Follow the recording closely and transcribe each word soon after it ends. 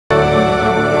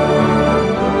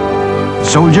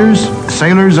soldiers,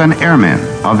 sailors, and airmen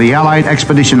of the Allied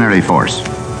Expeditionary Force.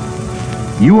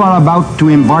 You are about to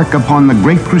embark upon the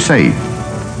great crusade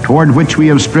toward which we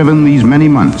have striven these many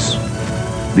months.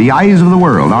 The eyes of the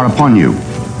world are upon you.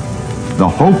 The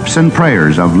hopes and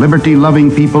prayers of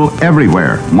liberty-loving people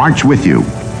everywhere march with you.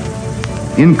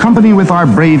 In company with our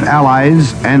brave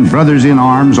allies and brothers in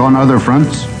arms on other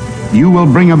fronts, you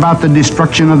will bring about the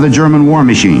destruction of the German war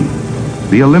machine,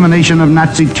 the elimination of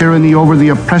Nazi tyranny over the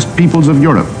oppressed peoples of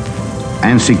Europe,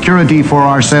 and security for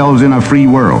ourselves in a free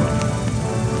world.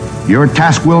 Your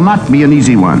task will not be an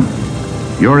easy one.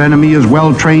 Your enemy is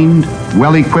well-trained,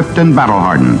 well-equipped, and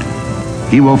battle-hardened.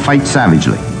 He will fight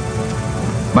savagely.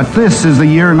 But this is the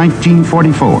year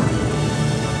 1944.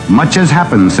 Much has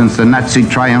happened since the Nazi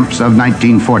triumphs of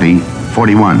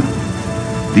 1940-41.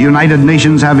 The United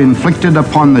Nations have inflicted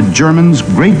upon the Germans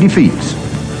great defeats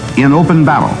in open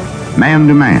battle, man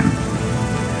to man.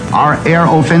 Our air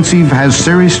offensive has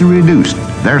seriously reduced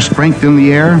their strength in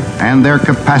the air and their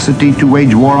capacity to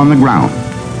wage war on the ground.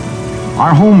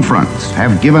 Our home fronts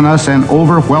have given us an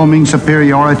overwhelming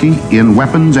superiority in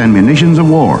weapons and munitions of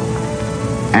war,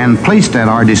 and placed at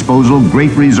our disposal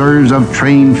great reserves of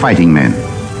trained fighting men.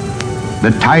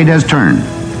 The tide has turned.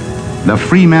 The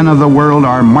free men of the world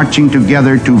are marching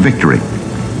together to victory.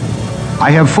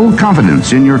 I have full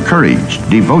confidence in your courage,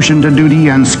 devotion to duty,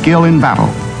 and skill in battle.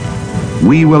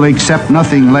 We will accept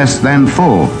nothing less than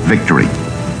full victory.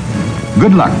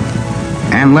 Good luck,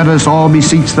 and let us all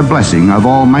beseech the blessing of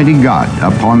Almighty God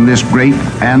upon this great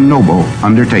and noble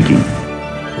undertaking.